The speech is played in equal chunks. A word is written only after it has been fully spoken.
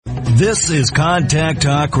This is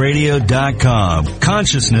ContactTalkRadio.com.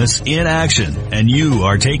 Consciousness in action. And you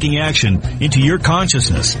are taking action into your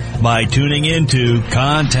consciousness by tuning into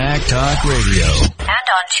Contact Talk Radio. And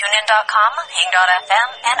on TuneIn.com, Hing.fm,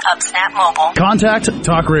 and UpSnap Mobile. Contact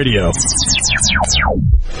Talk Radio.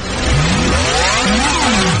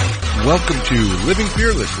 Welcome to Living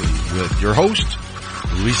Fearlessly with your host,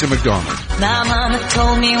 Lisa McDonald. My mama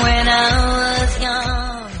told me when I was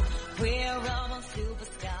young, we're all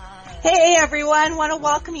superstars. Hey everyone, want to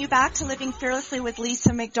welcome you back to Living Fearlessly with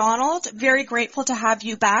Lisa McDonald. Very grateful to have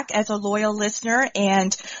you back as a loyal listener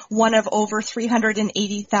and one of over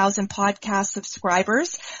 380,000 podcast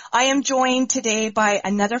subscribers. I am joined today by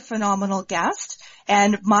another phenomenal guest.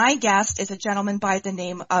 And my guest is a gentleman by the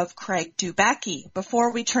name of Craig Dubecki.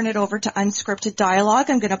 Before we turn it over to Unscripted Dialogue,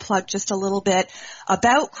 I'm going to plug just a little bit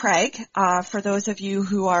about Craig for those of you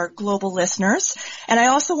who are global listeners. And I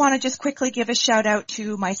also want to just quickly give a shout out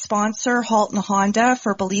to my sponsor, Halton Honda,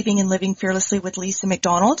 for believing in Living Fearlessly with Lisa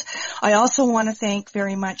McDonald. I also want to thank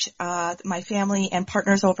very much my family and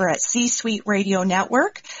partners over at C-Suite Radio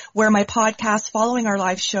Network, where my podcast following our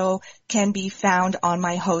live show can be found on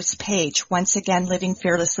my host page. Once again, Living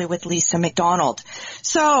Fearlessly with Lisa McDonald.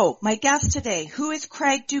 So, my guest today, who is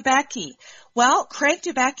Craig Dubecki? Well, Craig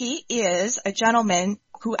Dubecki is a gentleman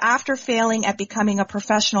who, after failing at becoming a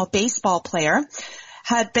professional baseball player,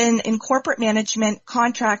 had been in corporate management,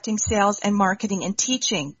 contracting, sales, and marketing and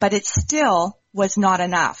teaching, but it still was not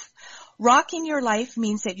enough. Rocking your life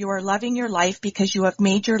means that you are loving your life because you have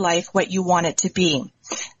made your life what you want it to be.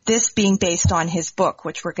 This being based on his book,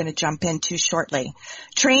 which we're going to jump into shortly.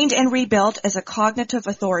 Trained and rebuilt as a cognitive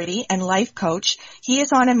authority and life coach, he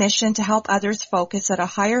is on a mission to help others focus at a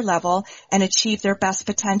higher level and achieve their best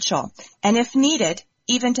potential. And if needed,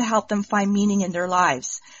 even to help them find meaning in their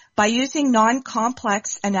lives. By using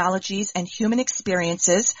non-complex analogies and human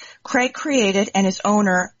experiences, Craig created and is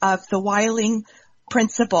owner of the Wyling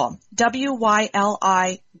Principle,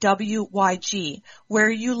 WYLIWYG, where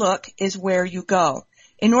you look is where you go.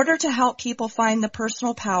 In order to help people find the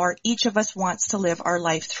personal power each of us wants to live our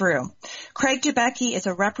life through. Craig Dubecki is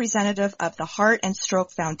a representative of the Heart and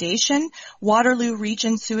Stroke Foundation, Waterloo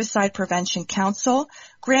Region Suicide Prevention Council,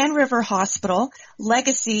 Grand River Hospital,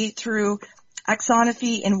 Legacy through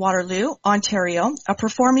Axonophy in Waterloo, Ontario, a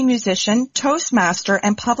performing musician, Toastmaster,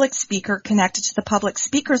 and public speaker connected to the Public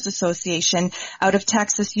Speakers Association out of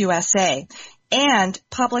Texas, USA, and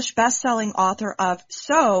published best-selling author of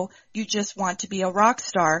So You Just Want to Be a Rock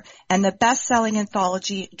Star and the best-selling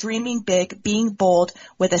anthology Dreaming Big, Being Bold,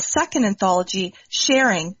 with a second anthology,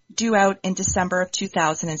 Sharing, due out in December of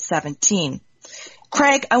 2017.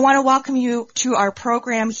 Craig, I want to welcome you to our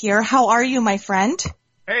program here. How are you, my friend?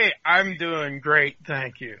 Hey, I'm doing great,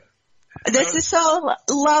 thank you. This is so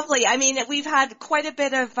lovely. I mean, we've had quite a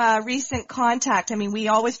bit of recent contact. I mean, we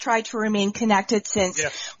always try to remain connected since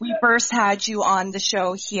we first had you on the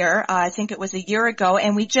show here. I think it was a year ago,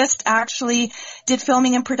 and we just actually did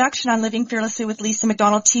filming and production on Living Fearlessly with Lisa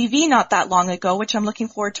McDonald TV not that long ago, which I'm looking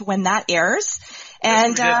forward to when that airs.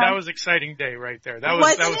 And that was an exciting day right there. That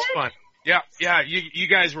was fun. Yeah, you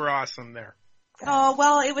guys were awesome there. Oh,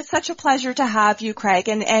 well, it was such a pleasure to have you, Craig.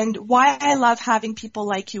 And why I love having people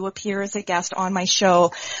like you appear as a guest on my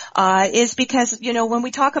show, is because, you know, when we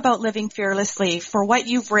talk about living fearlessly, for what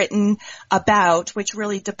you've written about, which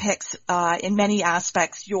really depicts, in many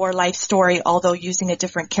aspects your life story, although using a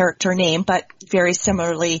different character name, but very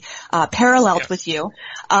similarly, paralleled with you,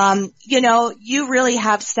 you know, you really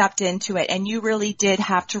have stepped into it and you really did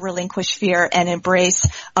have to relinquish fear and embrace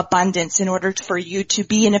abundance in order for you to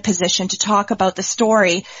be in a position to talk about the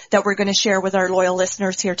story that we're going to share with our loyal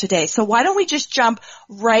listeners here today. So why don't we just jump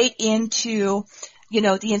right into, you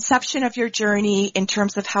know, the inception of your journey in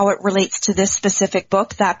terms of how it relates to this specific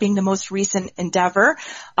book, that being the most recent endeavor,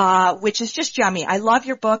 which is just yummy. I love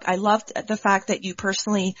your book. I love the fact that you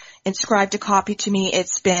personally inscribed a copy to me.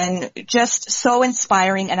 It's been just so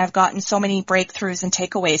inspiring, and I've gotten so many breakthroughs and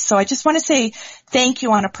takeaways. So I just want to say thank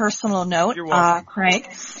you on a personal note, Craig.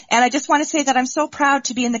 And I just want to say that I'm so proud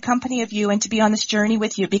to be in the company of you and to be on this journey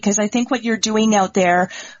with you, because I think what you're doing out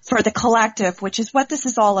there for the collective, which is what this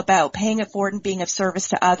is all about, paying it forward and being of service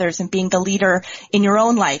to others and being the leader in your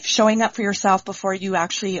own life, showing up for yourself before you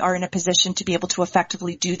actually are in a position to be able to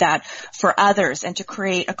effectively do that for others and to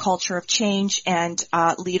create a culture of change and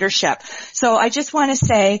leadership. So I just want to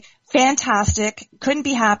say, fantastic. Couldn't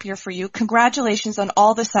be happier for you. Congratulations on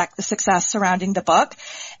all the success surrounding the book.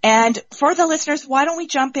 And for the listeners, why don't we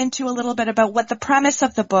jump into a little bit about what the premise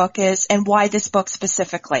of the book is and why this book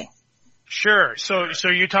specifically? Sure. So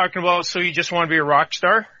you're talking about, so you just want to be a rock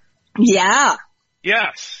star? Yeah.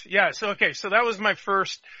 Yes. Okay. So that was my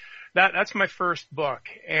first that's my first book.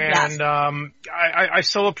 And, yes. I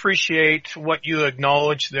so appreciate what you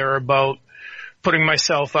acknowledged there about putting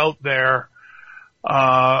myself out there.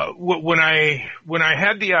 When I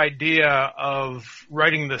had the idea of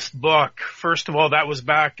writing this book, first of all, that was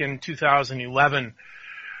back in 2011.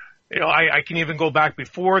 I can even go back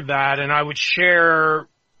before that, and I would share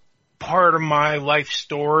part of my life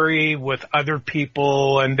story with other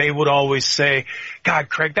people, and they would always say, God,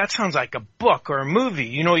 Craig, that sounds like a book or a movie.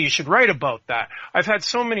 You should write about that. I've had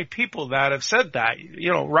so many people that have said that,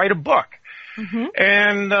 write a book. Mm-hmm.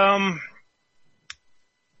 And,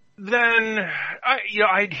 then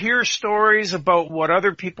I'd hear stories about what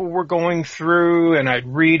other people were going through, and I'd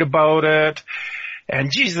read about it,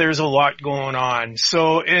 and geez, there's a lot going on.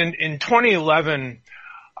 So in 2011,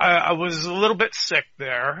 I was a little bit sick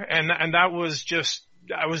there, and that was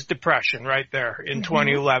I was depression right there in mm-hmm.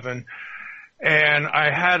 2011. And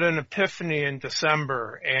I had an epiphany in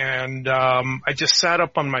December, and I just sat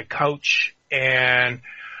up on my couch and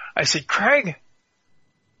I said, Craig,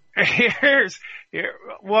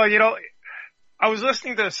 well, I was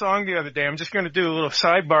listening to a song the other day. I'm just going to do a little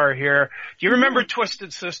sidebar here. Do you remember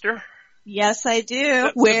Twisted Sister? Yes, I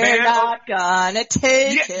do. We're not gonna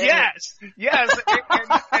take it. Yes.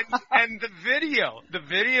 and the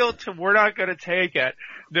video to We're Not Gonna Take It.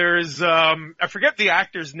 There's, I forget the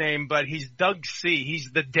actor's name, but he's Doug C.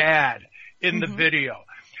 He's the dad in the video.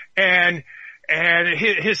 And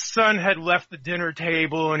his son had left the dinner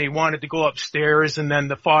table and he wanted to go upstairs, and then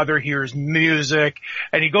the father hears music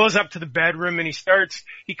and he goes up to the bedroom and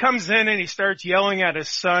he comes in and he starts yelling at his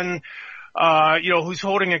son, who's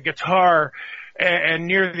holding a guitar, and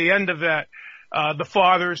near the end of it, the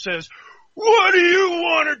father says, what do you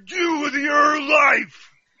want to do with your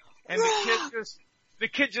life? And the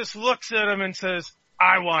kid just looks at him and says,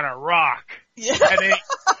 I want to rock. Yeah. And he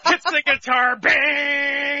hits the guitar,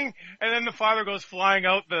 bang! And then the father goes flying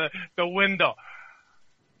out the window.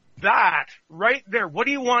 That, right there, what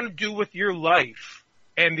do you want to do with your life?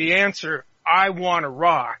 And the answer, I want to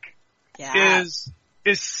rock,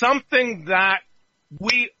 is something that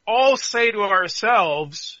we all say to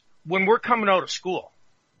ourselves when we're coming out of school.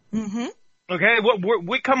 Mm-hmm. Okay?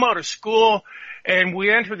 We come out of school and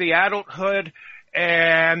we enter the adulthood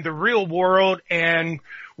and the real world, and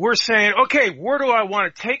we're saying, okay, where do I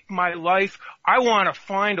want to take my life? I want to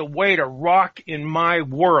find a way to rock in my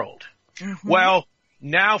world. Mm-hmm. Well,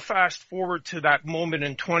 now fast forward to that moment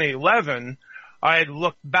in 2011, I had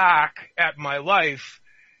looked back at my life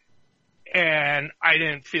and I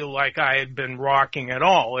didn't feel like I had been rocking at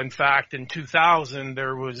all. In fact, in 2000,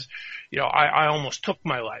 there was, I almost took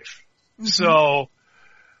my life. Mm-hmm. So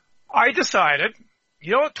I decided,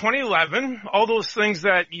 2011, all those things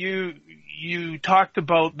that you talked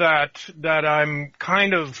about that I'm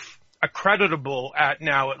kind of accreditable at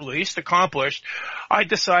now, at least accomplished, I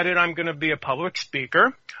decided I'm going to be a public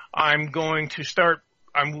speaker. I'm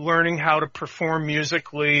learning how to perform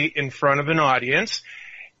musically in front of an audience,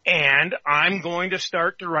 and I'm going to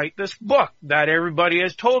start to write this book that everybody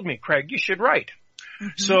has told me, Craig, you should write. Mm-hmm.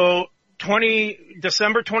 So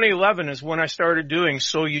December 2011 is when I started doing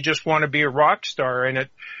So You Just Want to Be a Rock Star, and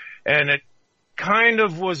it kind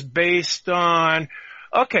of was based on,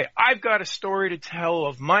 okay, I've got a story to tell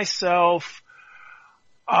of myself.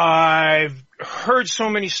 I've heard so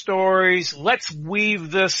many stories. Let's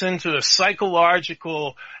weave this into a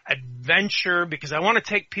psychological adventure, because I want to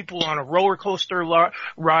take people on a roller coaster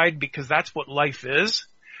ride, because that's what life is.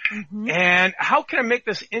 Mm-hmm. And how can I make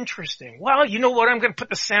this interesting? Well, you know what? I'm going to put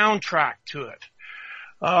the soundtrack to it.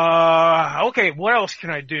 Okay, what else can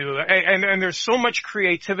I do? And there's so much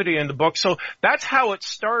creativity in the book. So that's how it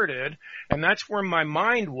started, and that's where my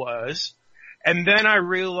mind was. And then I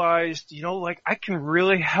realized, I can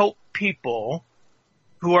really help people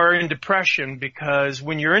who are in depression, because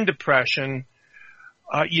when you're in depression,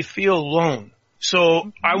 you feel alone.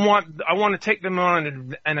 So I want to take them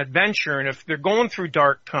on an adventure, and if they're going through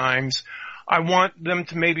dark times, I want them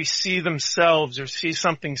to maybe see themselves or see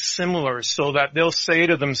something similar, so that they'll say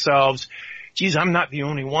to themselves, geez, I'm not the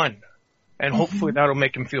only one. And hopefully that'll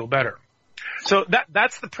make them feel better. So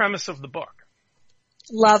that's the premise of the book.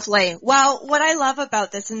 Lovely. Well, what I love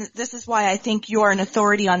about this, and this is why I think you're an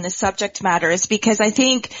authority on this subject matter, is because I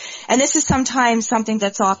think, and this is sometimes something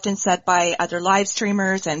that's often said by other live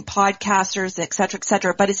streamers and podcasters, et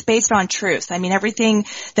cetera, but it's based on truth. I mean, everything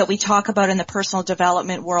that we talk about in the personal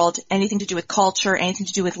development world, anything to do with culture, anything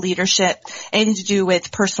to do with leadership, anything to do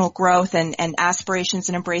with personal growth and aspirations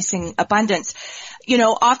and embracing abundance,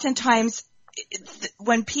 oftentimes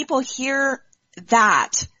when people hear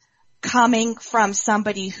that, coming from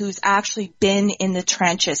somebody who's actually been in the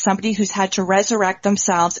trenches, somebody who's had to resurrect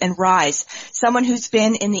themselves and rise, someone who's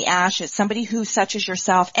been in the ashes, somebody who, such as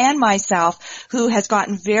yourself and myself, who has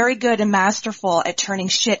gotten very good and masterful at turning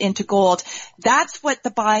shit into gold. That's what the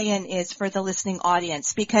buy-in is for the listening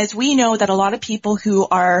audience, because we know that a lot of people who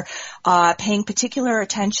are paying particular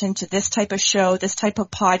attention to this type of show, this type of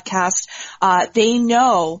podcast, they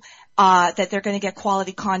know that they're going to get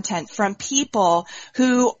quality content from people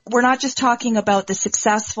who, we're not just talking about the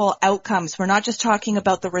successful outcomes. We're not just talking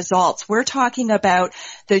about the results. We're talking about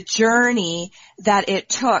the journey that it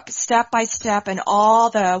took step by step and all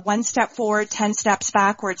the 1 step forward, 10 steps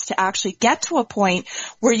backwards to actually get to a point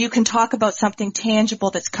where you can talk about something tangible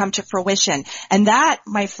that's come to fruition. And that,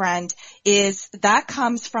 my friend, that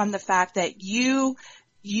comes from the fact that you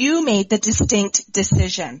made the distinct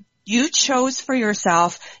decision. You chose for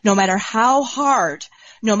yourself, no matter how hard,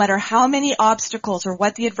 no matter how many obstacles or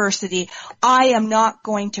what the adversity, I am not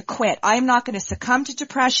going to quit. I am not going to succumb to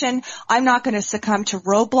depression. I'm not going to succumb to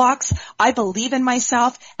roadblocks. I believe in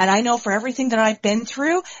myself, and I know for everything that I've been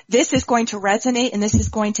through, this is going to resonate and this is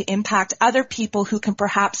going to impact other people who can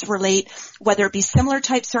perhaps relate, whether it be similar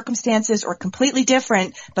type circumstances or completely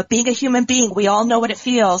different. But being a human being, we all know what it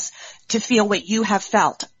feels to feel what you have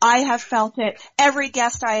felt. I have felt it. Every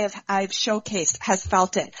guest I've showcased has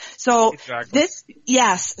felt it. So exactly.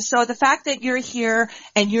 So the fact that you're here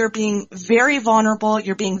and you're being very vulnerable,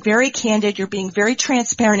 you're being very candid, you're being very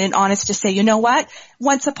transparent and honest to say, you know what?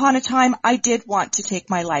 Once upon a time, I did want to take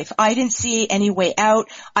my life. I didn't see any way out.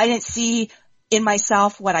 I didn't see in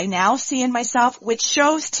myself what I now see in myself, which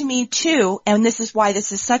shows to me too, and this is why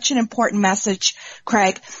this is such an important message,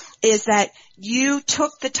 Craig, is that you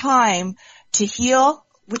took the time to heal,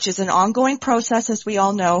 which is an ongoing process, as we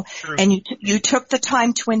all know. True. And you took the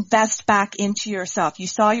time to invest back into yourself. You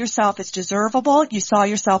saw yourself as deservable, you saw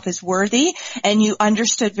yourself as worthy, and you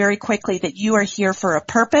understood very quickly that you are here for a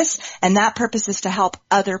purpose, and that purpose is to help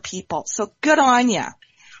other people. So good on you.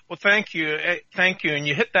 Well, thank you. Thank you. And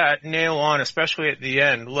you hit that nail on, especially at the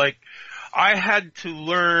end. Like, I had to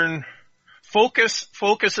learn focus.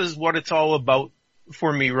 Focus is what it's all about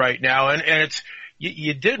for me right now. And it's,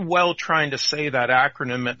 you did well trying to say that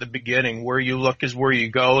acronym at the beginning. Where you look is where you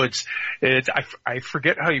go. I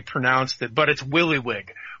forget how you pronounced it, but it's WYLIWYG.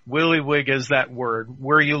 WYLIWYG is that word.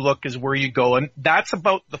 Where you look is where you go. And that's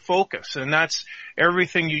about the focus. And that's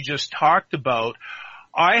everything you just talked about.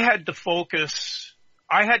 I had to focus.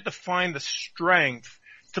 I had to find the strength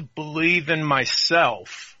to believe in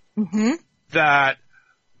myself that,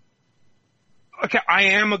 okay, I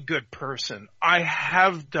am a good person. I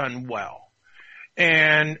have done well.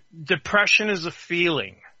 And depression is a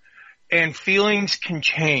feeling. And feelings can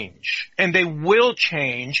change. And they will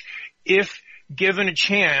change if given a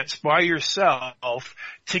chance by yourself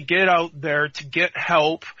to get out there, to get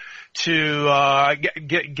help, to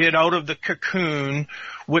get out of the cocoon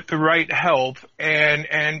with the right help,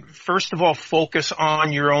 and first of all focus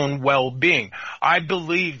on your own well-being. I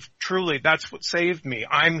believe truly that's what saved me.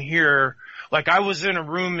 I'm here, like I was in a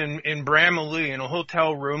room in Bramalea, in a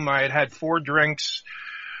hotel room. I had 4 drinks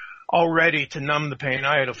already to numb the pain.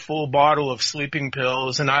 I had a full bottle of sleeping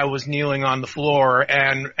pills, and I was kneeling on the floor,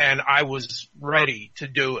 and I was ready to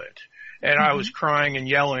do it. And I was crying and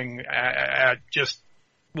yelling at just,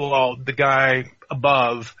 well, the guy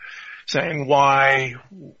above, saying, why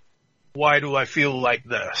do I feel like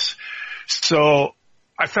this? So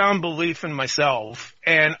I found belief in myself.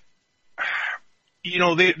 And, you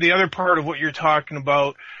know, the other part of what you're talking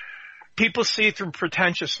about, people see through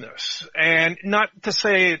pretentiousness. And not to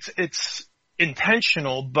say it's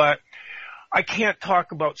intentional, but I can't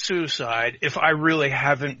talk about suicide if I really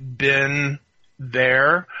haven't been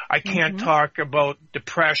there. I can't talk about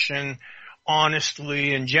depression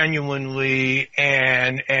honestly and genuinely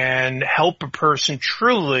and help a person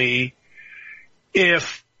truly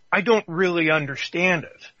if I don't really understand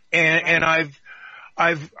it. And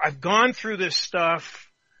I've gone through this stuff,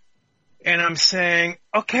 and I'm saying,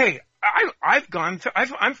 okay,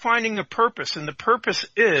 I'm finding a purpose, and the purpose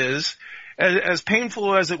is, as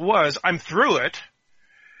painful as it was, I'm through it,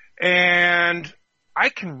 and I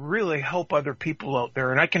can really help other people out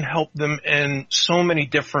there, and I can help them in so many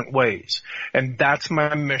different ways. And that's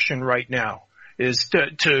my mission right now, is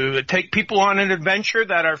to take people on an adventure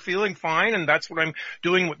that are feeling fine, and that's what I'm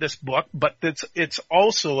doing with this book. But it's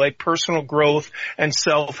also a personal growth and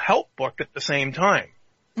self-help book at the same time.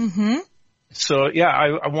 So yeah,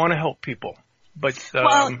 I want to help people. But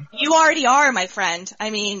well, you already are, my friend. I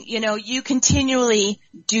mean, you know, you continually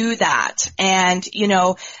do that, and you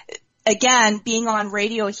know, again, being on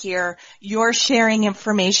radio here, you're sharing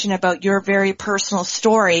information about your very personal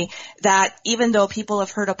story that even though people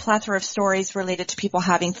have heard a plethora of stories related to people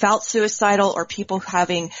having felt suicidal or people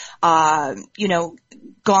having,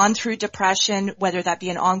 gone through depression, whether that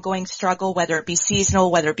be an ongoing struggle, whether it be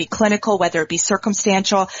seasonal, whether it be clinical, whether it be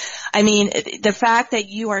circumstantial. I mean, the fact that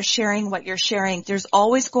you are sharing what you're sharing, there's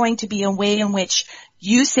always going to be a way in which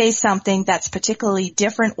you say something that's particularly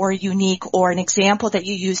different or unique, or an example that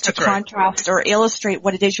you use to contrast or illustrate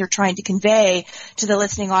what it is you're trying to convey to the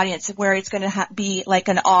listening audience, where it's going to be like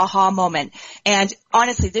an aha moment. And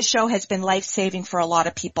honestly, this show has been life-saving for a lot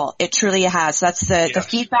of people. It truly has. That's the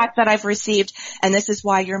feedback that I've received, and this is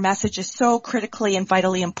why your message is so critically and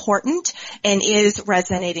vitally important and is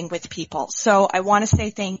resonating with people. So I want to say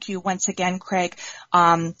thank you once again, Craig,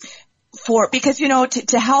 because,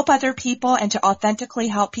 to help other people and to authentically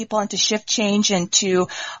help people and to shift change and to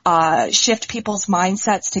shift people's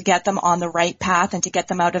mindsets to get them on the right path and to get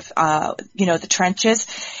them out of, the trenches,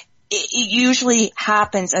 it usually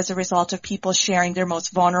happens as a result of people sharing their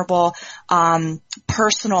most vulnerable,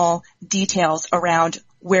 personal details around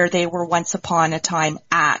where they were once upon a time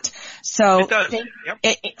at. So it does.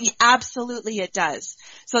 Absolutely it does.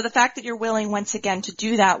 So the fact that you're willing once again to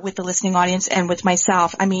do that with the listening audience and with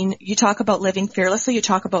myself, I mean, you talk about living fearlessly, you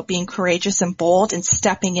talk about being courageous and bold and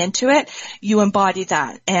stepping into it. You embody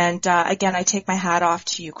that. And again, I take my hat off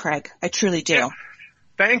to you, Craig. I truly do. Yeah.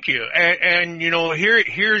 Thank you. And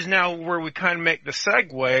here's now where we kind of make the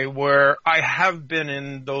segue, where I have been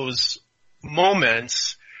in those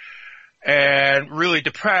moments and really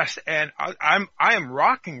depressed, and I am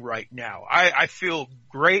rocking right now. I feel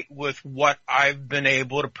great with what I've been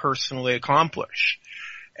able to personally accomplish.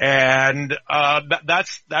 And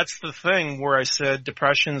that's the thing where I said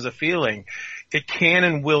depression's a feeling. It can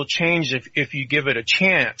and will change if you give it a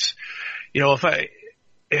chance.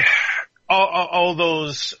 All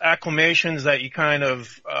those acclamations that you kind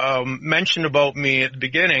of mentioned about me at the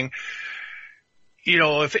beginning,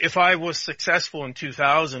 if I was successful in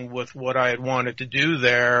 2000 with what I had wanted to do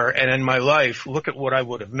there and in my life, look at what I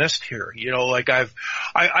would have missed here.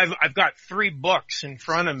 I've got 3 books in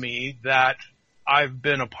front of me that I've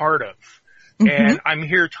been a part of. Mm-hmm. And I'm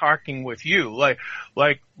here talking with you. Like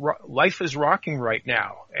life is rocking right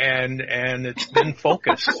now, and it's been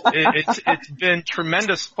focused. It's been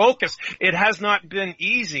tremendous focus. It has not been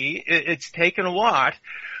easy. It's taken a lot,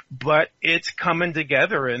 but it's coming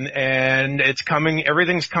together, and it's coming.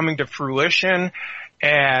 Everything's coming to fruition,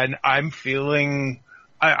 and I'm feeling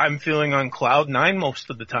on cloud 9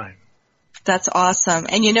 most of the time. That's awesome.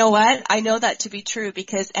 And you know what? I know that to be true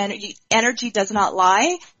because energy does not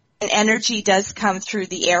lie. And energy does come through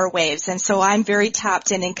the airwaves. And so I'm very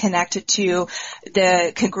tapped in and connected to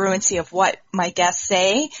the congruency of what my guests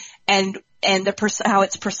say and how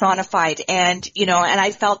it's personified. And, and I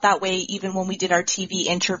felt that way even when we did our TV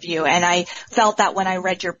interview. And I felt that when I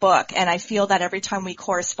read your book. And I feel that every time we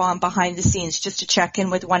correspond behind the scenes just to check in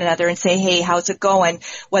with one another and say, hey, how's it going?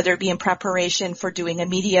 Whether it be in preparation for doing a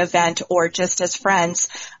media event or just as friends,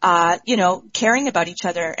 caring about each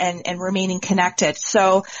other and remaining connected.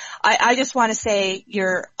 So I just want to say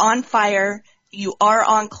you're on fire. You are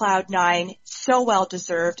on cloud 9, so well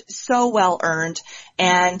deserved, so well earned.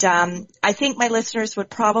 And I think my listeners would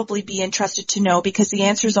probably be interested to know, because the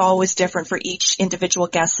answer is always different for each individual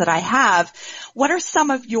guest that I have. What are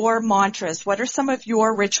some of your mantras? What are some of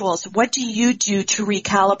your rituals? What do you do to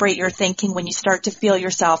recalibrate your thinking when you start to feel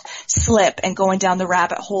yourself slip and going down the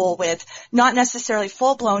rabbit hole with not necessarily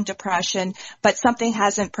full-blown depression, but something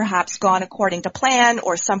hasn't perhaps gone according to plan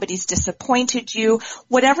or somebody's disappointed you,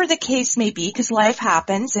 whatever the case may be, because life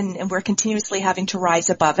happens and we're continuously having to rise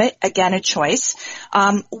above it. Again, a choice.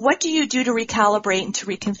 What do you do to recalibrate and to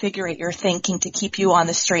reconfigure your thinking to keep you on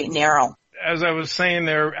the straight and narrow? As I was saying,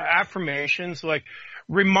 there are affirmations, like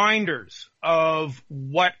reminders of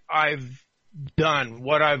what I've done,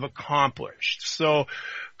 what I've accomplished. So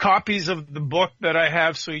copies of the book that I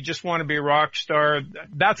have, So You Just Want to Be a Rock Star,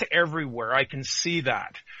 that's everywhere. I can see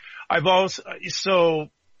that. So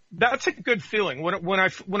that's a good feeling.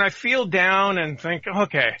 When I feel down and think,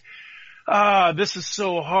 okay, this is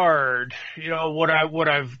so hard, what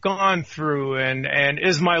I've gone through and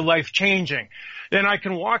is my life changing? Then I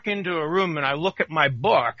can walk into a room and I look at my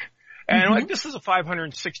book and this is a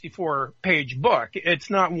 564 page book. It's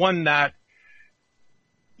not one that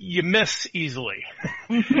you miss easily.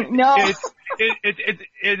 No.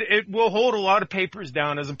 It will hold a lot of papers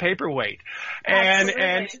down as a paperweight.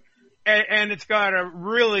 And it's got a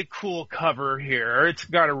really cool cover here. It's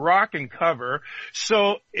got a rocking cover.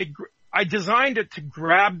 So I designed it to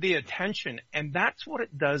grab the attention, and that's what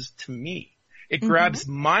it does to me. It grabs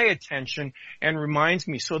my attention and reminds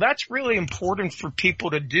me. So that's really important for people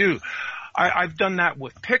to do. I've done that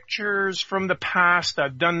with pictures from the past.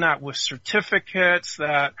 I've done that with certificates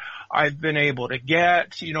that I've been able to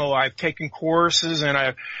get. You know, I've taken courses and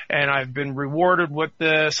I've been rewarded with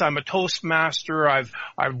this. I'm a Toastmaster. I've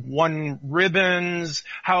won ribbons.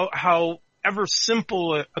 However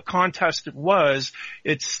simple a contest it was,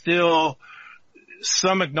 it's still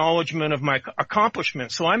some acknowledgement of my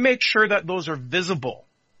accomplishment. So I make sure that those are visible.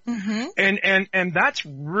 And that's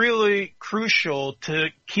really crucial to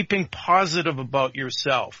keeping positive about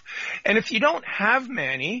yourself. And if you don't have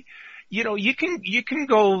many, you know, you can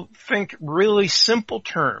go think really simple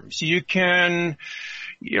terms. You can,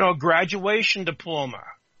 you know, graduation diploma.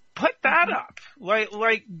 Put that up.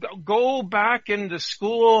 Like go back into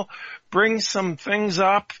school, bring some things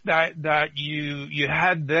up that you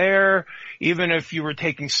had there, even if you were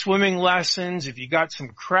taking swimming lessons, if you got some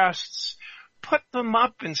crests. Put them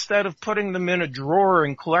up instead of putting them in a drawer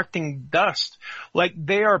and collecting dust. Like,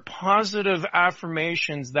 they are positive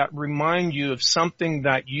affirmations that remind you of something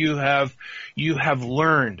that you have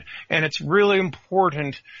learned. And it's really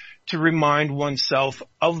important to remind oneself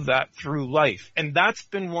of that through life. And that's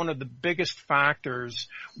been one of the biggest factors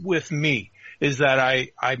with me, is that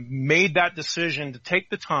I made that decision to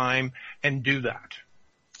take the time and do that.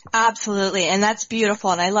 Absolutely. And that's beautiful.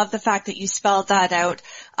 And I love the fact that you spelled that out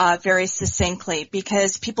very succinctly,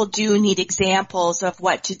 because people do need examples of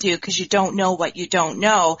what to do, because you don't know what you don't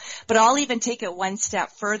know. But I'll even take it one step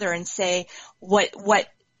further and say what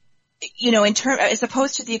you know, as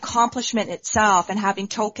opposed to the accomplishment itself and having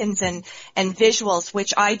tokens and visuals,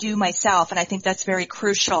 which I do myself, and I think that's very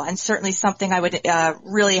crucial and certainly something I would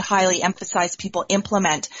really highly emphasize people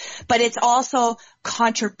implement. But it's also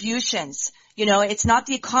contributions. You know, it's not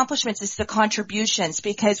the accomplishments, it's the contributions,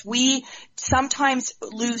 because we sometimes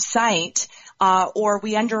lose sight or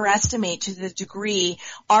we underestimate to the degree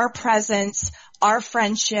our presence, our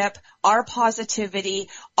friendship, our positivity,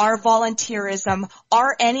 our volunteerism,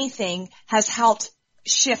 our anything has helped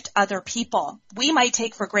shift other people. We might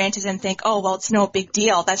take for granted and think, oh, well, it's no big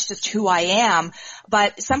deal. That's just who I am.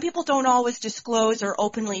 But some people don't always disclose or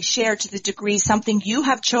openly share to the degree something you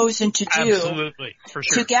have chosen to do. Absolutely, for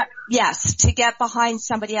sure. To get behind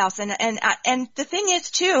somebody else. And the thing is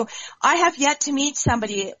too, I have yet to meet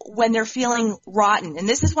somebody when they're feeling rotten. And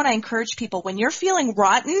this is what I encourage people. When you're feeling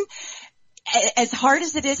rotten, as hard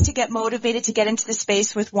as it is to get motivated to get into the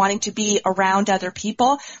space with wanting to be around other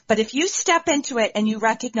people, but if you step into it and you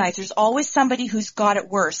recognize there's always somebody who's got it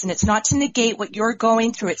worse, and it's not to negate what you're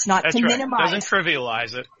going through, it's not to minimize. Doesn't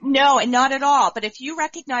trivialize it. No, and not at all. But if you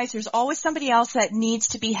recognize there's always somebody else that needs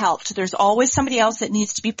to be helped, there's always somebody else that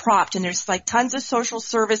needs to be propped, and there's like tons of social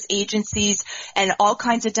service agencies and all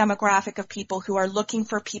kinds of demographic of people who are looking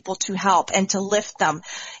for people to help and to lift them.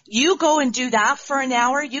 You go and do that for an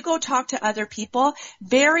hour, you go talk to other people.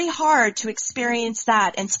 Very hard to experience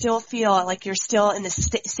that and still feel like you're still in the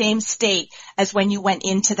same state as when you went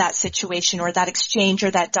into that situation or that exchange or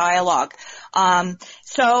that dialogue.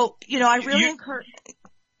 So, you know, I really encourage.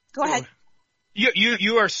 Go ahead.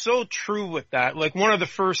 You are so true with that. Like, one of the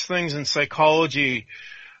first things in psychology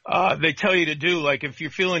they tell you to do, like if you're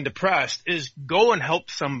feeling depressed, is go and help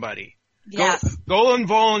somebody. Yes. Go and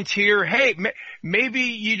volunteer. Hey, maybe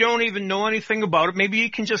you don't even know anything about it. Maybe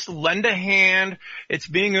you can just lend a hand. It's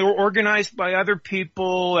being organized by other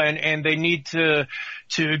people, and they need to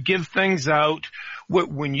give things out.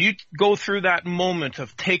 When you go through that moment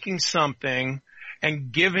of taking something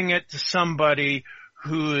and giving it to somebody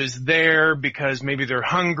who is there because maybe they're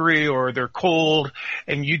hungry or they're cold,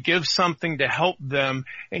 and you give something to help them,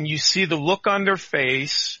 and you see the look on their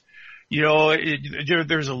face. You know,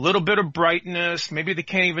 there's a little bit of brightness. Maybe they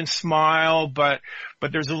can't even smile, but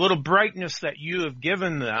there's a little brightness that you have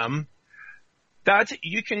given them. That's,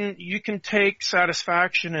 you can take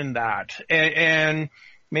satisfaction in that. And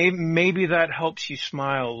maybe that helps you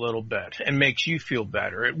smile a little bit and makes you feel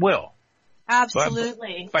better. It will.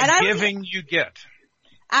 Absolutely. But by giving, you get.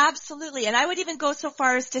 Absolutely. And I would even go so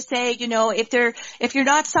far as to say, you know, if you're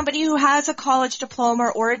not somebody who has a college diploma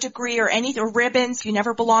or a degree or ribbons, you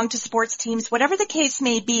never belong to sports teams, whatever the case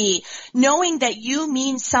may be, knowing that you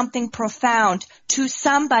mean something profound to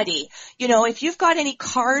somebody. You know, if you've got any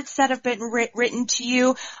cards that have been written to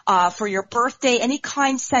you for your birthday, any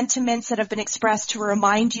kind sentiments that have been expressed to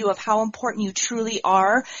remind you of how important you truly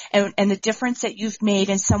are and the difference that you've made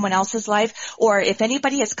in someone else's life, or if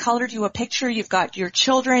anybody has colored you a picture, you've got your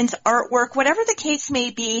children children's artwork, whatever the case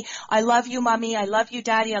may be. I love you, mommy. I love you,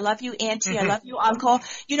 daddy. I love you, auntie. I love you, uncle.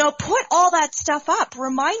 You know, put all that stuff up.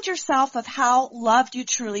 Remind yourself of how loved you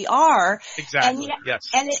truly are. Exactly. Yes.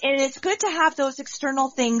 And it's good to have those external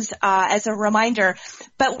things as a reminder.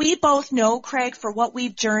 But we both know, Craig, for what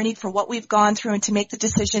we've journeyed, for what we've gone through, and to make the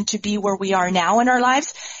decision to be where we are now in our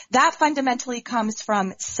lives, that fundamentally comes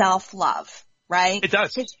from self-love. Right? It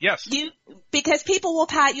does. Yes. Because people will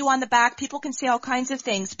pat you on the back, people can say all kinds of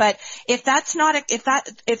things, but if that's not,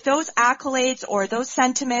 if those accolades or those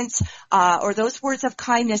sentiments, or those words of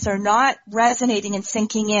kindness are not resonating and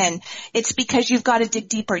sinking in, it's because you've got to dig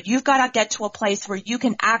deeper. You've got to get to a place where you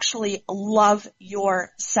can actually love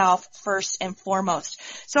yourself first and foremost.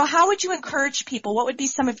 So how would you encourage people? What would be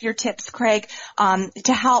some of your tips, Craig,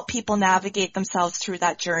 to help people navigate themselves through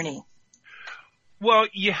that journey? Well,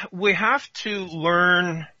 we have to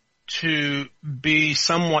learn to be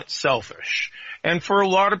somewhat selfish. And for a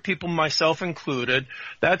lot of people, myself included,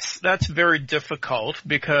 that's very difficult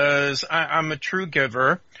because I'm a true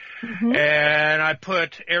giver. And I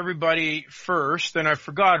put everybody first and I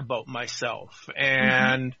forgot about myself.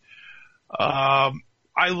 And, I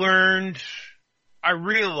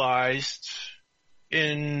realized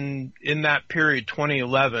in that period,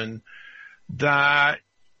 2011, that,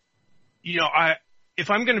 you know, if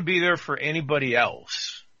I'm going to be there for anybody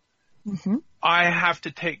else, I have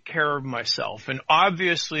to take care of myself. And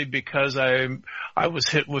obviously, because I was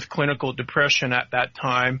hit with clinical depression at that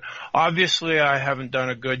time, obviously I haven't done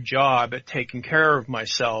a good job at taking care of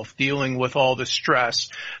myself, dealing with all the stress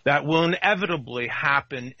that will inevitably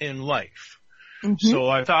happen in life. So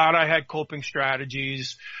I thought I had coping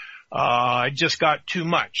strategies. I just got too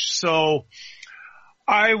much. So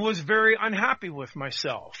I was very unhappy with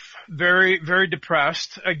myself, very, very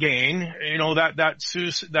depressed again. You know,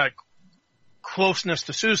 that closeness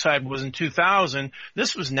to suicide was in 2000.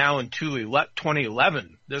 This was now in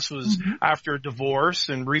 2011. This was after a divorce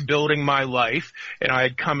and rebuilding my life. And I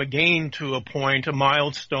had come again to a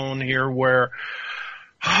milestone here where,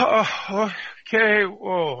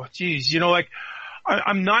 geez, you know, like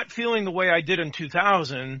I'm not feeling the way I did in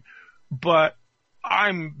 2000, but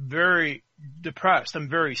I'm very depressed. I'm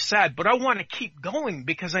very sad, but I want to keep going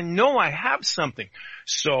because I know I have something.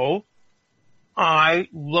 So I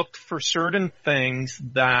looked for certain things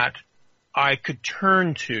that I could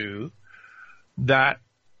turn to, that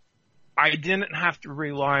I didn't have to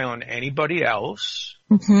rely on anybody else,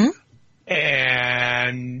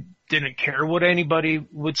 and didn't care what anybody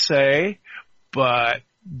would say, but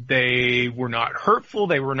they were not hurtful.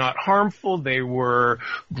 They were not harmful. They were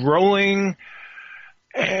growing.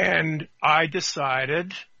 And I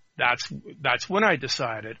decided, that's when I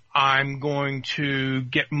decided I'm going to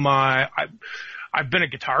get I've been a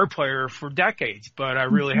guitar player for decades, but I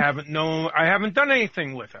really haven't done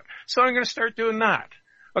anything with it. So I'm going to start doing that.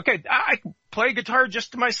 Okay, I can play guitar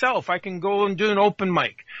just to myself. I can go and do an open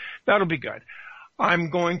mic. That'll be good. I'm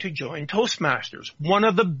going to join Toastmasters. One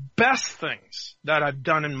of the best things that I've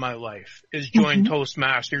done in my life is join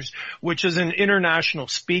Toastmasters, which is an international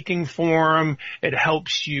speaking forum. It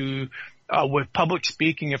helps you with public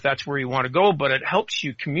speaking if that's where you want to go, but it helps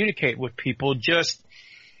you communicate with people just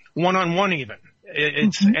one-on-one even.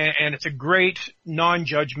 And it's a great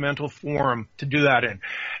non-judgmental forum to do that in.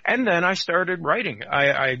 And then I started writing.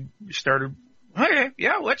 I started, hey,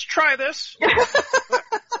 yeah, let's try this.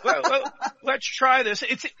 Let's try this.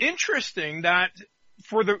 It's interesting that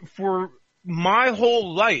for my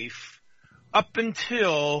whole life up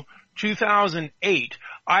until 2008,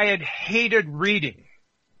 I had hated reading.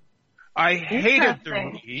 I hated the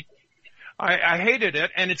read. I hated it,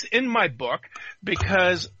 and it's in my book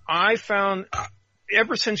because I found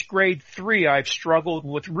ever since grade 3 I've struggled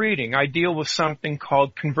with reading. I deal with something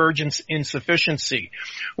called convergence insufficiency,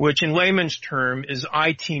 which in layman's term is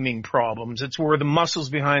eye teaming problems. It's where the muscles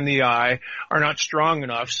behind the eye are not strong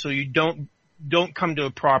enough, so you don't come to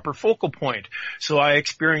a proper focal point. So I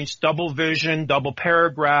experienced double vision, double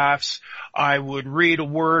paragraphs. I would read a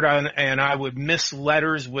word and I would miss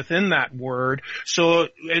letters within that word. So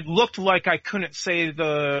it looked like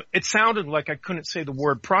it sounded like I couldn't say the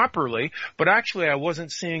word properly, but actually I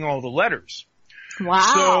wasn't seeing all the letters. Wow.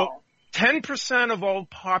 So 10% of all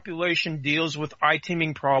population deals with eye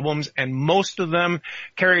teaming problems, and most of them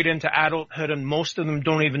carried into adulthood, and most of them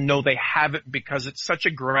don't even know they have it because it's such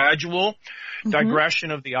a gradual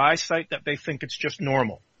digression of the eyesight that they think it's just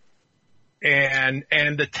normal. And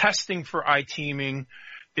the testing for eye teaming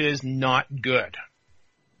is not good.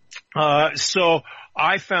 So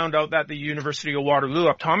I found out that the University of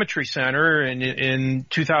Waterloo Optometry Center in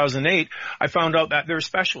 2008, I found out that they're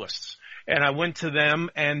specialists. And I went to them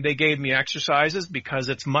and they gave me exercises because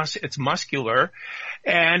it's muscular.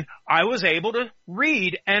 And I was able to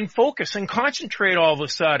read and focus and concentrate all of a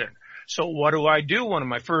sudden. So what do? One of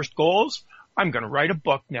my first goals, I'm going to write a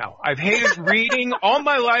book now. I've hated reading all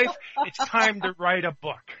my life. It's time to write a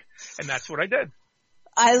book. And that's what I did.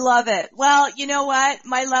 I love it. Well, you know what?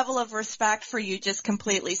 My level of respect for you just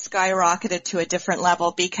completely skyrocketed to a different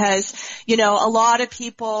level because, you know, a lot of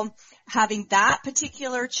people having that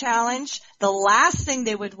particular challenge, the last thing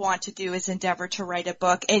they would want to do is endeavor to write a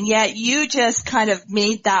book. And yet you just kind of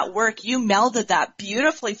made that work. You melded that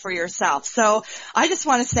beautifully for yourself. So I just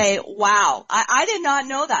want to say, wow, I did not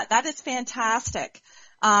know that. That is fantastic.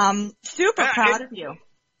 Super proud of you.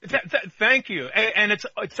 Thank you. And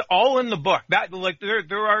it's all in the book. That, like,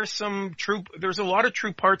 there are there's a lot of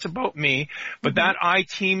true parts about me, but that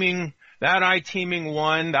I-teaming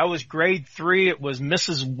one, that was grade 3. It was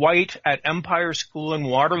Mrs. White at Empire School in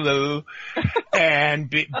Waterloo. And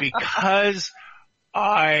because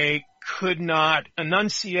I could not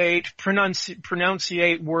pronunciate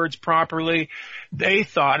words properly, they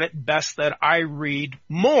thought it best that I read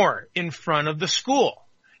more in front of the school,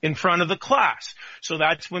 in front of the class. So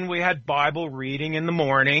that's when we had Bible reading in the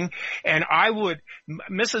morning. And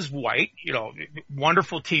Mrs. White, you know,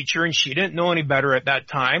 wonderful teacher, and she didn't know any better at that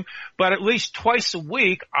time, but at least twice a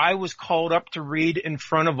week I was called up to read in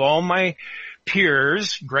front of all my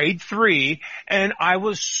peers, grade 3, and I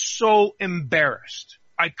was so embarrassed.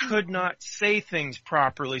 I could not say things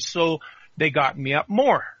properly, so they got me up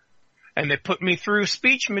more. And they put me through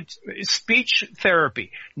speech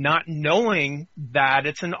therapy, not knowing that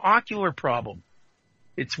it's an ocular problem.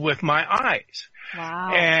 It's with my eyes.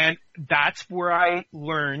 Wow. And that's where I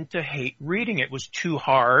learned to hate reading. It was too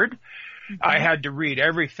hard. I had to read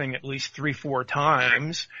everything at least 3-4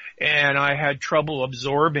 times, and I had trouble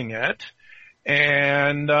absorbing it.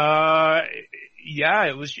 And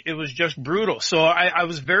it was just brutal. So I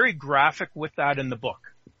was very graphic with that in the book.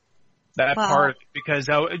 That part, because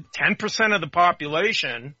 10% of the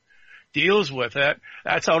population deals with it.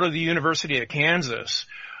 That's out of the University of Kansas.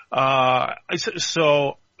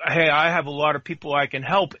 So, hey, I have a lot of people I can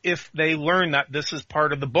help if they learn that this is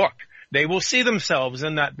part of the book. They will see themselves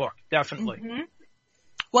in that book, definitely. Mm-hmm.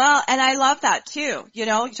 Well, and I love that too. You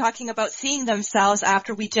know, you're talking about seeing themselves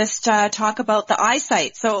after we just talk about the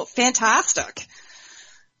eyesight. So fantastic.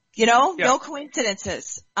 You know, no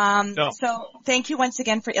coincidences. No. So thank you once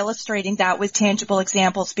again for illustrating that with tangible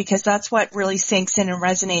examples, because that's what really sinks in and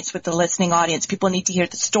resonates with the listening audience. People need to hear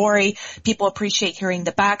the story. People appreciate hearing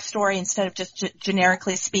the backstory instead of just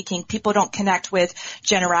generically speaking. People don't connect with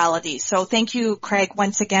generalities. So thank you, Craig,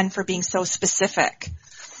 once again for being so specific.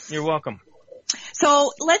 You're welcome.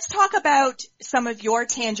 So let's talk about some of your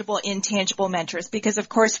tangible, intangible mentors, because of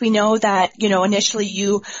course we know that, you know, initially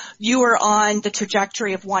you were on the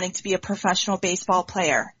trajectory of wanting to be a professional baseball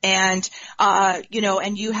player, and, you know,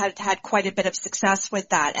 and you had quite a bit of success with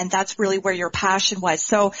that, and that's really where your passion was.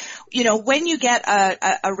 So, you know, when you get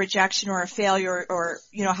a rejection or a failure, or,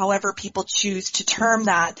 you know, however people choose to term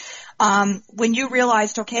that, when you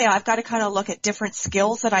realized, okay, I've got to kind of look at different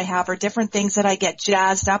skills that I have or different things that I get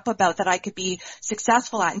jazzed up about that I could be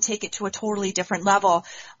successful at and take it to a totally different level.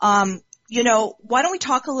 You know, why don't we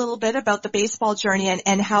talk a little bit about the baseball journey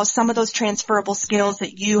and how some of those transferable skills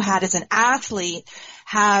that you had as an athlete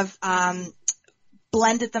have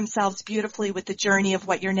blended themselves beautifully with the journey of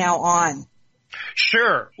what you're now on?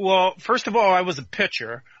 Sure. Well, first of all, I was a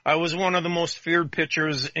pitcher. I was one of the most feared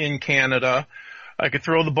pitchers in Canada. I could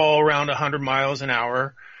throw the ball around 100 miles an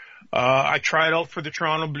hour. I tried out for the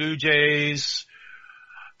Toronto Blue Jays,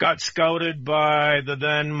 got scouted by the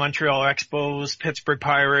then Montreal Expos, Pittsburgh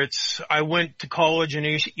Pirates. I went to college in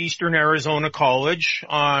Eastern Arizona College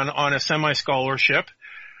on a semi-scholarship.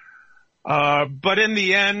 But in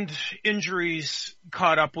the end, injuries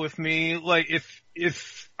caught up with me. Like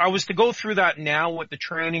if I was to go through that now with the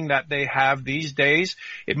training that they have these days,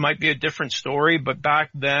 it might be a different story. But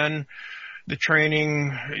back then,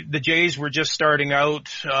 the Jays were just starting out.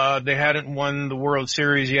 They hadn't won the World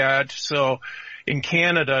Series yet. So in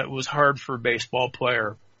Canada, it was hard for a baseball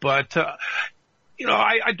player. But, you know,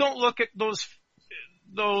 I don't look at those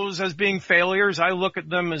as being failures. I look at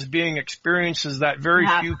them as being experiences that very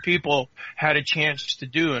few people had a chance to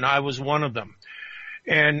do. And I was one of them.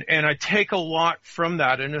 And I take a lot from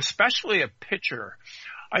that. And especially a pitcher.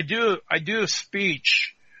 I do a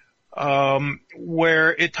speech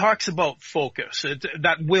where it talks about focus,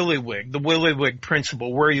 that WYSIWYG, the WYSIWYG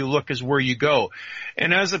principle, where you look is where you go.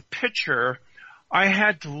 And as a pitcher, I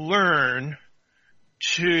had to learn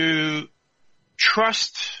to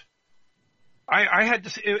trust.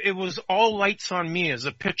 It was all lights on me as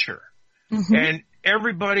a pitcher. and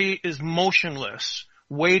everybody is motionless,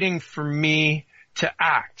 waiting for me to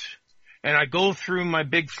act. And I go through my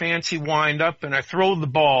big fancy wind up and I throw the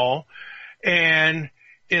ball, and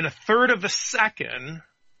in a third of a second,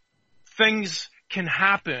 things can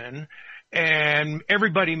happen and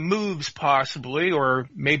everybody moves possibly, or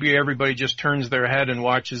maybe everybody just turns their head and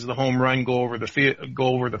watches the home run go over the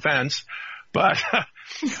fence. But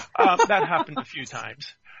that happened a few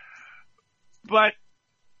times. But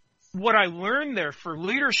what I learned there for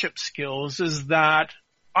leadership skills is that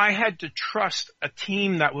I had to trust a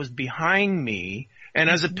team that was behind me. And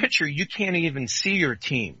as a pitcher, you can't even see your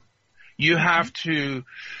team. You have to,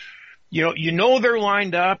 you know they're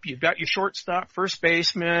lined up. You've got your shortstop, first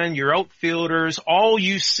baseman, your outfielders. All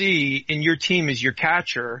you see in your team is your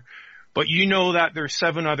catcher, but you know that there's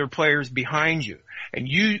 7 other players behind you. And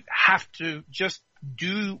you have to just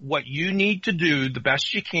do what you need to do the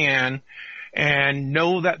best you can and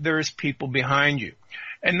know that there's people behind you.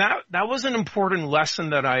 And that was an important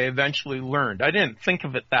lesson that I eventually learned. I didn't think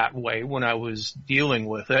of it that way when I was dealing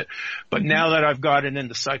with it, but now that I've gotten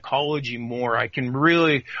into psychology more, I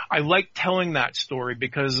like telling that story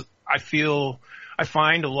because I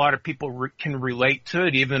find a lot of people can relate to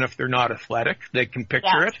it, even if they're not athletic. They can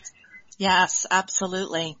picture it. Yes,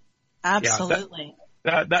 absolutely. Absolutely.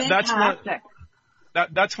 Yeah,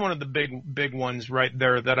 that's one of the big ones right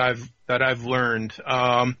there that I've learned.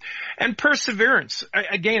 And perseverance.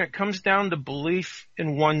 Again, it comes down to belief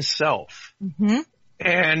in oneself.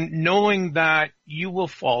 And knowing that you will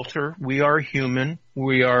falter. We are human.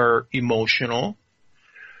 We are emotional.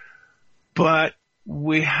 But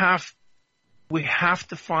we have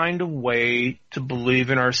to find a way to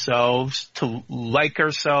believe in ourselves, to like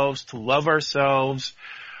ourselves, to love ourselves.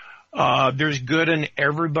 There's good in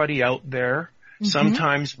everybody out there.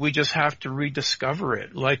 Sometimes we just have to rediscover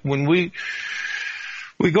it. Like when we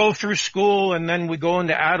go through school and then we go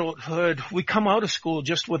into adulthood, we come out of school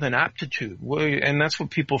just with an aptitude. And that's what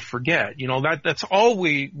people forget. That's all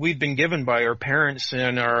we've been given by our parents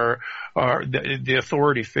and the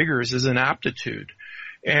authority figures is an aptitude.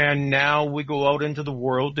 And now we go out into the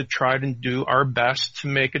world to try to do our best to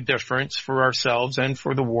make a difference for ourselves and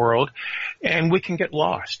for the world. And we can get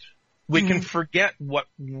lost. We can forget what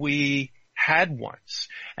we had once.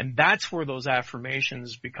 And that's where those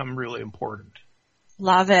affirmations become really important.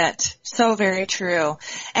 Love it. So very true.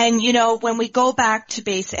 And when we go back to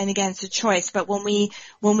base, and again, it's a choice, but when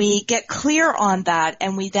we get clear on that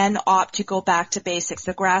and we then opt to go back to basics,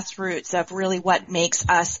 the grassroots of really what makes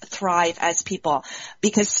us thrive as people,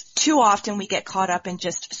 because too often we get caught up in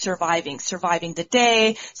just surviving the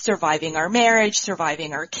day, surviving our marriage,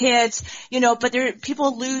 surviving our kids, but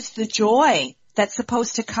people lose the joy that's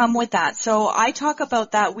supposed to come with that. So I talk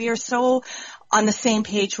about that. We are so on the same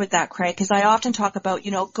page with that, Craig, because I often talk about,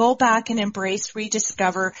 go back and embrace,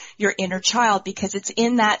 rediscover your inner child, because it's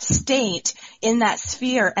in that state, in that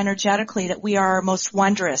sphere energetically that we are our most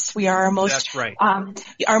wondrous. We are our most, that's right.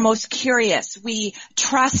 Our most curious. We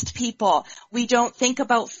trust people. We don't think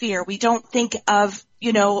about fear. We don't think of,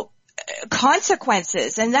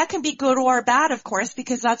 consequences, and that can be good or bad, of course,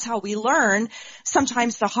 because that's how we learn,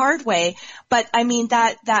 sometimes the hard way. But I mean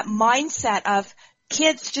that mindset of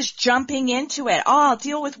kids just jumping into it. I'll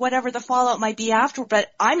deal with whatever the fallout might be after, but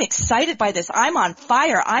I'm excited by this. I'm on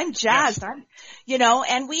fire. I'm jazzed. Yes.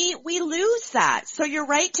 And we lose that. So you're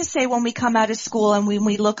right to say when we come out of school and when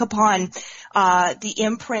we look upon the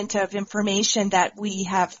imprint of information that we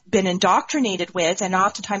have been indoctrinated with, and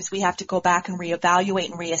oftentimes we have to go back and reevaluate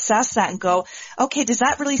and reassess that and go, okay, does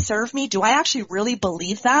that really serve me? Do I actually really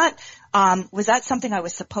believe that? Was that something I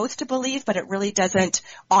was supposed to believe, but it really doesn't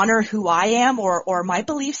honor who I am or my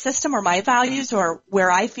belief system or my values or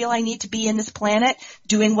where I feel I need to be in this planet,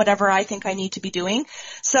 doing whatever I think I need to be doing?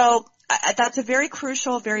 So that's a very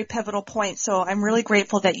crucial, very pivotal point. So I'm really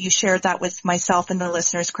grateful that you shared that with myself and the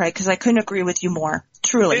listeners, Craig, because I couldn't agree with you more.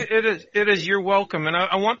 Truly. It is. You're welcome. And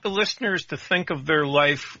I want the listeners to think of their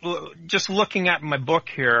life, just looking at my book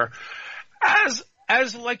here, as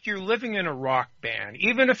like you're living in a rock band,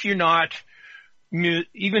 even if you're not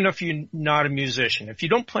a musician, if you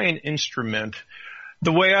don't play an instrument,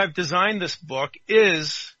 the way I've designed this book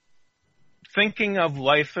is thinking of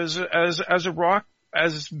life as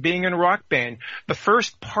being in a rock band. The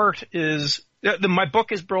first part is, my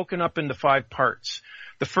book is broken up into 5 parts.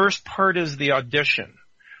 The first part is the audition.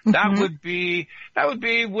 That would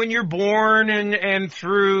be when you're born and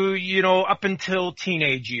through, up until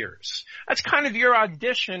teenage years. That's kind of your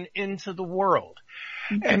audition into the world.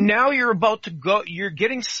 And now you're about to go, you're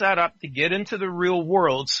getting set up to get into the real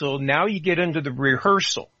world. So now you get into the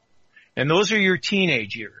rehearsal. And those are your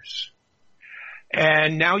teenage years.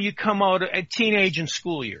 And now you come out at teenage and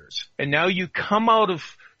school years. And now you come out of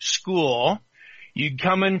school, you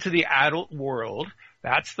come into the adult world.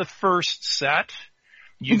 That's the first set.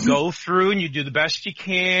 You go through and you do the best you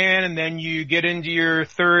can, and then you get into your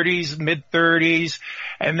 30s, mid-30s,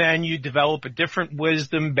 and then you develop a different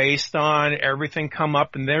wisdom based on everything come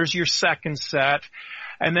up, and there's your second set.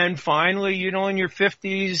 And then finally, you know, in your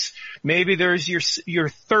 50s, maybe there's your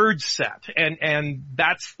third set. And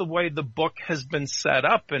that's the way the book has been set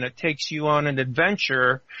up, and it takes you on an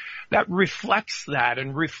adventure that reflects that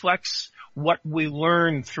and reflects what we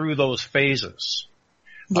learn through those phases.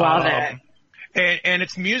 Love it. And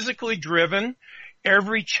it's musically driven.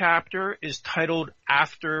 Every chapter is titled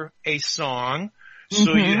after a song.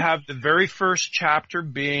 So you have the very first chapter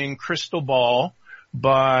being Crystal Ball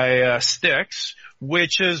by Styx,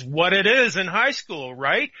 which is what it is in high school,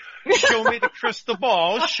 right? Show me the crystal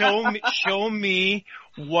ball. Show me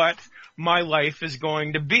what my life is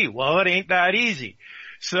going to be. Well, it ain't that easy.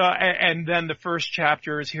 So, and then the first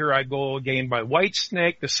chapter is Here I Go Again by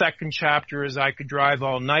Whitesnake. The second chapter is I Could Drive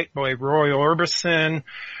All Night by Roy Orbison.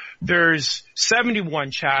 There's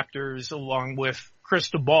 71 chapters along with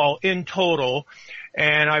Crystal Ball in total.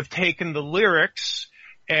 And I've taken the lyrics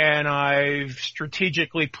and I've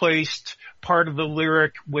strategically placed part of the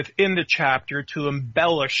lyric within the chapter to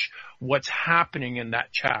embellish what's happening in that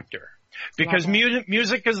chapter. Because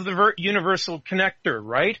music is the universal connector,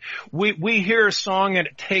 right? We hear a song and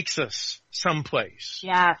it takes us someplace.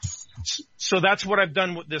 Yes. So that's what I've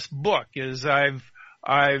done with this book is I've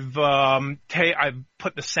put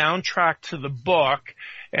the soundtrack to the book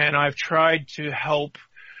and I've tried to help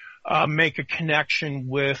make a connection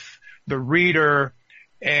with the reader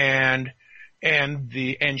and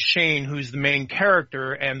Shane, who's the main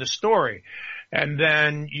character, and the story. And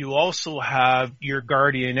then you also have your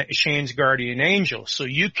Shane's guardian angel. So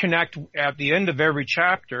you connect at the end of every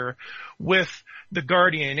chapter with the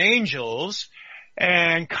guardian angels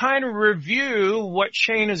and kind of review what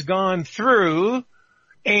Shane has gone through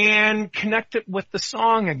and connect it with the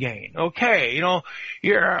song again. Okay, you know,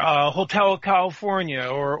 your Hotel California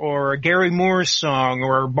or a Gary Moore song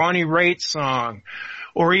or a Bonnie Raitt song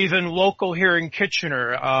or even local here in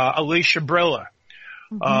Kitchener, Alicia Brilla.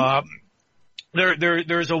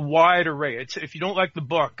 There's a wide array. If you don't like the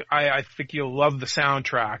book, I think you'll love the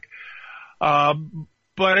soundtrack.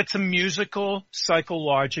 But it's a musical,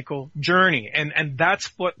 psychological journey. And that's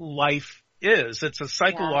what life is. It's a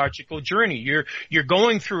psychological journey. You're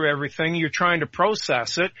going through everything. You're trying to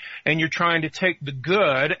process it and you're trying to take the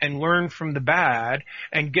good and learn from the bad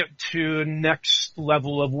and get to a next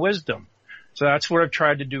level of wisdom. So that's what I've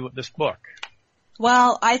tried to do with this book.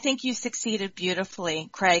 Well, I think you succeeded beautifully,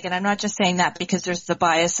 Craig, and I'm not just saying that because there's the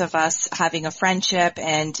bias of us having a friendship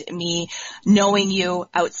and me knowing you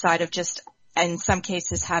outside of just, in some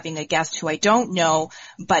cases, having a guest who I don't know,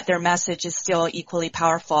 but their message is still equally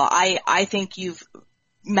powerful. I think you've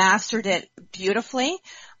mastered it beautifully.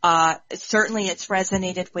 Certainly it's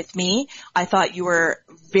resonated with me. I thought you were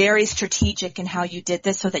very strategic in how you did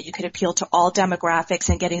this so that you could appeal to all demographics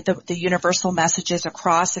and getting the universal messages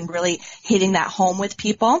across and really hitting that home with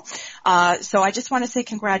people. So I just want to say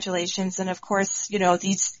congratulations. And of course, you know,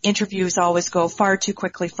 these interviews always go far too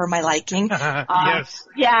quickly for my liking. Yes.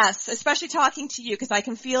 Yes, especially talking to you because I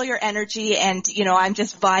can feel your energy and, you know, I'm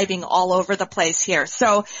just vibing all over the place here.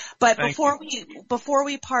 So, but before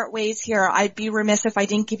we part ways here, I'd be remiss if I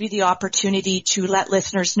didn't give you the opportunity to let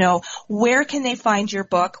listeners know where can they find your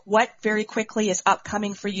book, what very quickly is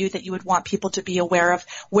upcoming for you that you would want people to be aware of,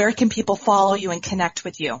 where can people follow you and connect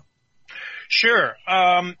with you? Sure.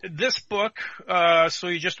 This book, So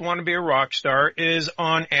You Just Want to Be a Rock Star, is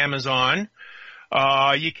on Amazon.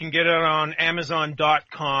 You can get it on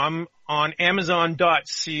Amazon.com. On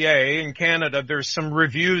Amazon.ca in Canada, there's some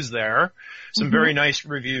reviews there, some very nice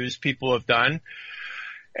reviews people have done.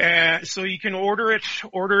 So you can order it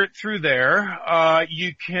through there.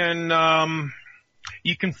 You can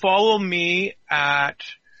follow me at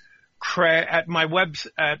my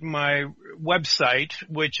website,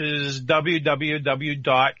 which is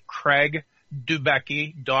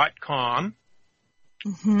www.craigdubecki.com.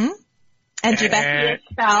 And Dubecki is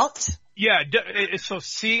spelled? Yeah, so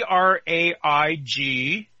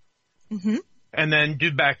C-R-A-I-G, and then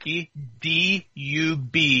Dubecki,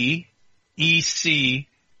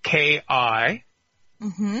 D-U-B-E-C-K-I.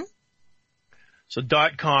 So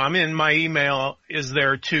 .com, and my email is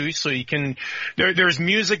there too, so you can, there's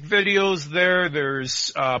music videos there,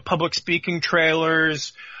 there's public speaking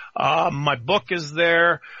trailers, my book is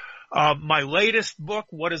there. My latest book,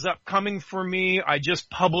 What Is Upcoming for Me, I just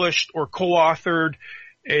published or co-authored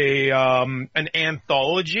an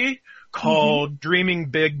anthology called Dreaming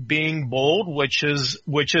Big, Being Bold, which is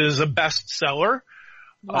a bestseller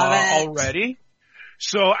already.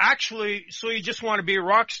 So actually, So You Just Want to Be a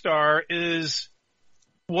Rock Star is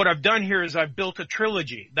what I've done here is I've built a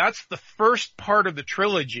trilogy. That's the first part of the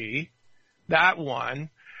trilogy, that one.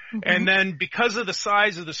 And then because of the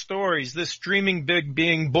size of the stories, this Dreaming Big,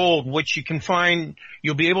 Being Bold, which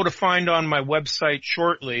you'll be able to find on my website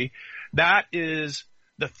shortly, that is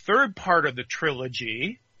the third part of the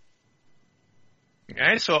trilogy.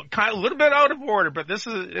 Okay, so kind of a little bit out of order, but this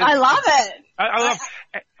is... I love it. I love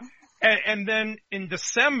it. And then in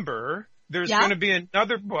December, there's going to be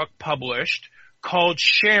another book published called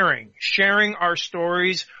Sharing Our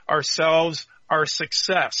Stories, Ourselves, Our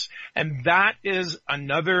Success. And that is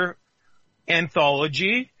another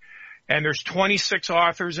anthology, and there's 26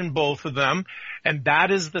 authors in both of them, and that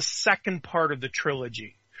is the second part of the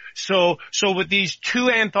trilogy. So with these two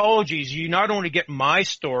anthologies, you not only get my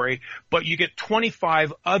story, but you get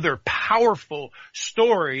 25 other powerful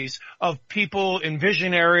stories of people in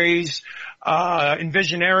visionaries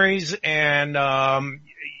and,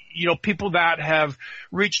 people that have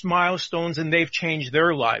reached milestones and they've changed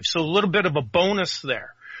their lives. So a little bit of a bonus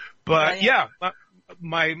there. But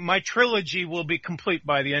my trilogy will be complete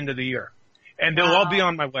by the end of the year, and they'll all be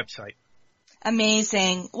on my website.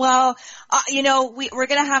 Amazing. Well, we're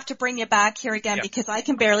going to have to bring you back here again because I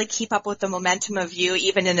can barely keep up with the momentum of you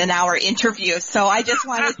even in an hour interview. So I just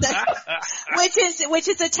wanted to, which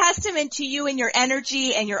is a testament to you and your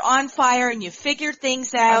energy, and you're on fire and you figured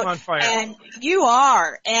things out. I'm on fire. And you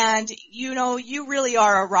are. And you really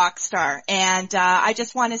are a rock star. And I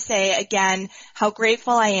just want to say again how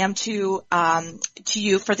grateful I am to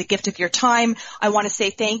you for the gift of your time. I want to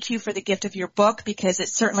say thank you for the gift of your book, because it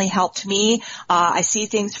certainly helped me. I see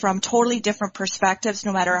things from totally different perspectives,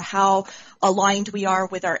 no matter how aligned we are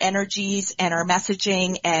with our energies and our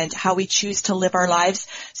messaging and how we choose to live our lives.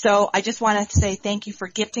 So I just want to say thank you for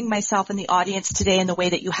gifting myself and the audience today in the way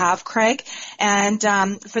that you have, Craig. And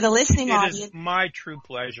for the listening audience. It is my true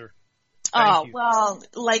pleasure. Oh, well,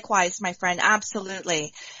 likewise, my friend.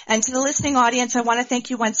 Absolutely. And to the listening audience, I want to thank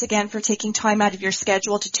you once again for taking time out of your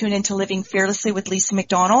schedule to tune into Living Fearlessly with Lisa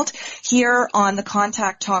McDonald here on the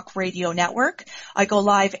Contact Talk Radio Network. I go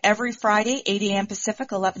live every Friday, 8 a.m.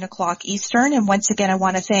 Pacific, 11 o'clock Eastern. And once again, I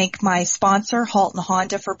want to thank my sponsor, Halton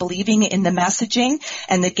Honda, for believing in the messaging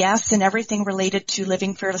and the guests and everything related to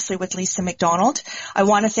Living Fearlessly with Lisa McDonald. I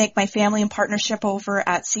want to thank my family and partnership over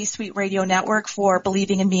at C-Suite Radio Network for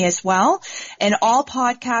believing in me as well. And all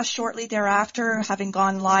podcasts shortly thereafter, having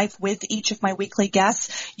gone live with each of my weekly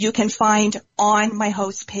guests, you can find on my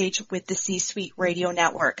host page with the C-Suite Radio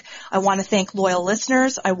Network. I want to thank loyal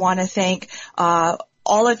listeners. I want to thank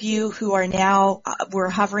all of you who are now, we're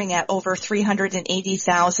hovering at over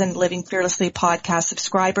 380,000 Living Fearlessly podcast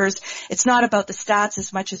subscribers. It's not about the stats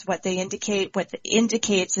as much as what they indicate. What it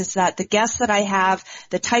indicates is that the guests that I have,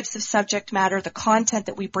 the types of subject matter, the content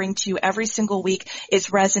that we bring to you every single week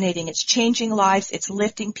is resonating. It's changing lives. It's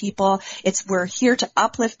lifting people. We're here to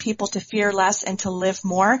uplift people to fear less and to live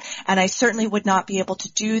more. And I certainly would not be able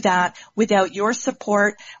to do that without your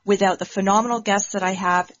support, without the phenomenal guests that I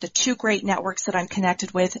have, the two great networks that I'm connected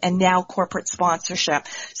with, and now corporate sponsorship.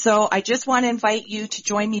 So I just want to invite you to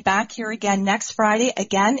join me back here again next Friday,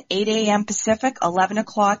 again, 8 a.m. Pacific, 11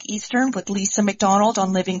 o'clock Eastern, with Lisa McDonald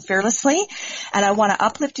on Living Fearlessly. And I want to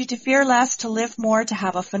uplift you to fear less, to live more, to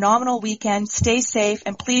have a phenomenal weekend. Stay safe,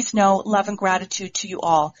 and please know love and gratitude to you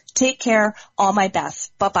all. Take care. All my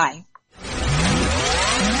best. Bye-bye.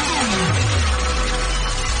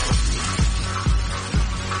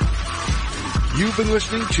 You've been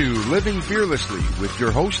listening to Living Fearlessly with your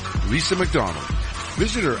host, Lisa McDonald.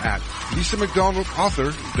 Visit her at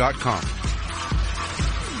lisamcdonaldauthor.com.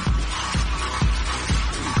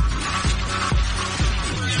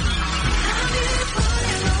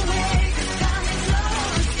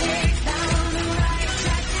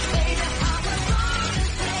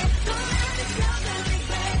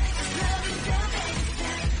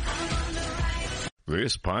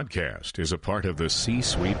 This podcast is a part of the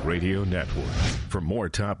C-Suite Radio Network. For more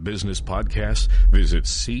top business podcasts, visit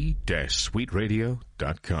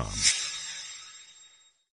c-suiteradio.com.